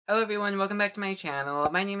Hello everyone, welcome back to my channel.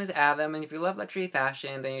 My name is Adam, and if you love luxury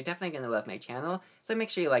fashion, then you're definitely going to love my channel, so make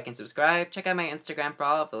sure you like and subscribe, check out my Instagram for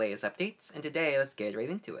all of the latest updates, and today, let's get right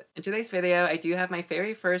into it. In today's video, I do have my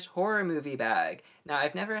very first horror movie bag. Now,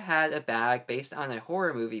 I've never had a bag based on a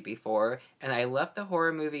horror movie before, and I love the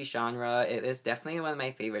horror movie genre. It is definitely one of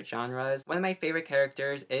my favorite genres. One of my favorite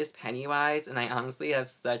characters is Pennywise, and I honestly have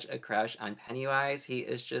such a crush on Pennywise. He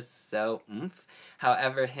is just so oomph.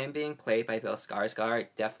 However, him being played by Bill Skarsgård,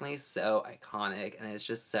 definitely so iconic, and it's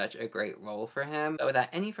just such a great role for him. But without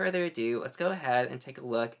any further ado, let's go ahead and take a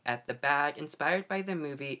look at the bag inspired by the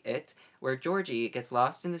movie It, where Georgie gets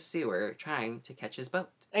lost in the sewer trying to catch his boat.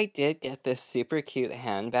 I did get this super cute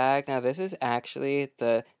handbag. Now, this is actually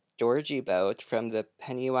the Georgie boat from the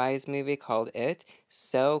Pennywise movie called It.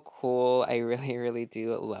 So cool. I really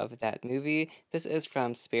do love that movie. This is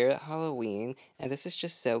from Spirit Halloween, and this is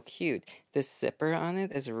just so cute. The zipper on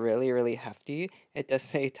it is really hefty. It does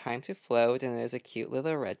say time to float, and there's a cute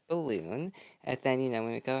little red balloon. And then,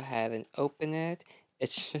 when we go ahead and open it,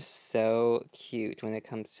 it's just so cute when it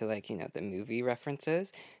comes to, the movie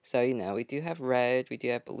references. So, we do have red, we do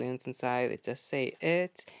have balloons inside. It does say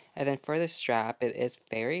It. And then for the strap, it is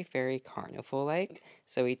very carnival-like.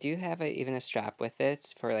 So we do have even a strap with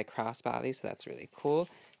it for like crossbody, so that's really cool.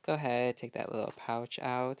 Go ahead, take that little pouch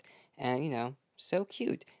out, and so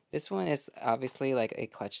cute. This one is obviously like a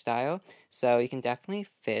clutch style, so you can definitely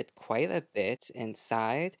fit quite a bit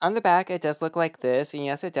inside. On the back, it does look like this, and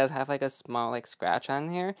yes, it does have like a small like scratch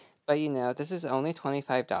on here, but this is only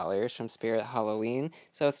 $25 from Spirit Halloween,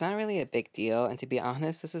 so it's not really a big deal, and to be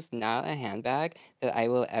honest, this is not a handbag that I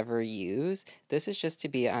will ever use. This is just to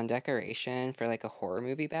be on decoration for like a horror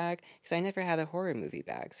movie bag, because I never had a horror movie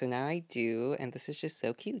bag, so now I do, and this is just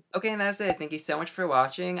so cute. Okay, and that's it. Thank you so much for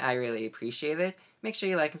watching. I really appreciate it. Make sure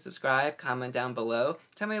you like and subscribe, comment down below,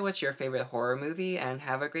 tell me what's your favorite horror movie, and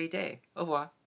have a great day. Au revoir.